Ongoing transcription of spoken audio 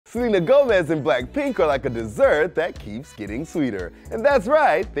Selena Gomez and BLACKPINK are like a dessert that keeps getting sweeter. And that's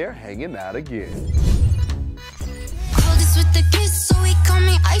right, they're hanging out again. With the kiss, so he call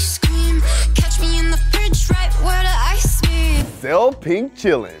me ice cream. Catch me in the fridge, right where the ice be. Sell pink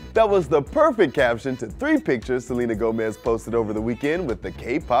chillin'. That was the perfect caption to 3 pictures Selena Gomez posted over the weekend with the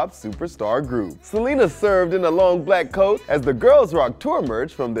K-pop superstar group. Selena served in a long black coat as the Girls Rock tour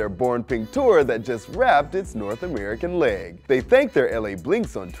merch from their Born Pink tour that just wrapped its North American leg. They thanked their LA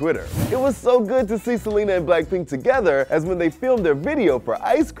Blinks on Twitter. It was so good to see Selena and BLACKPINK together, as when they filmed their video for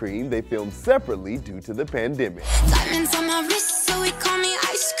Ice Cream, they filmed separately due to the pandemic. Diamonds on my wrist, so he call me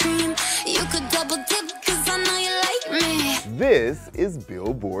ice cream. You could double dip, cause I know you like me. This is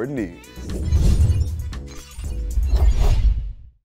Billboard News.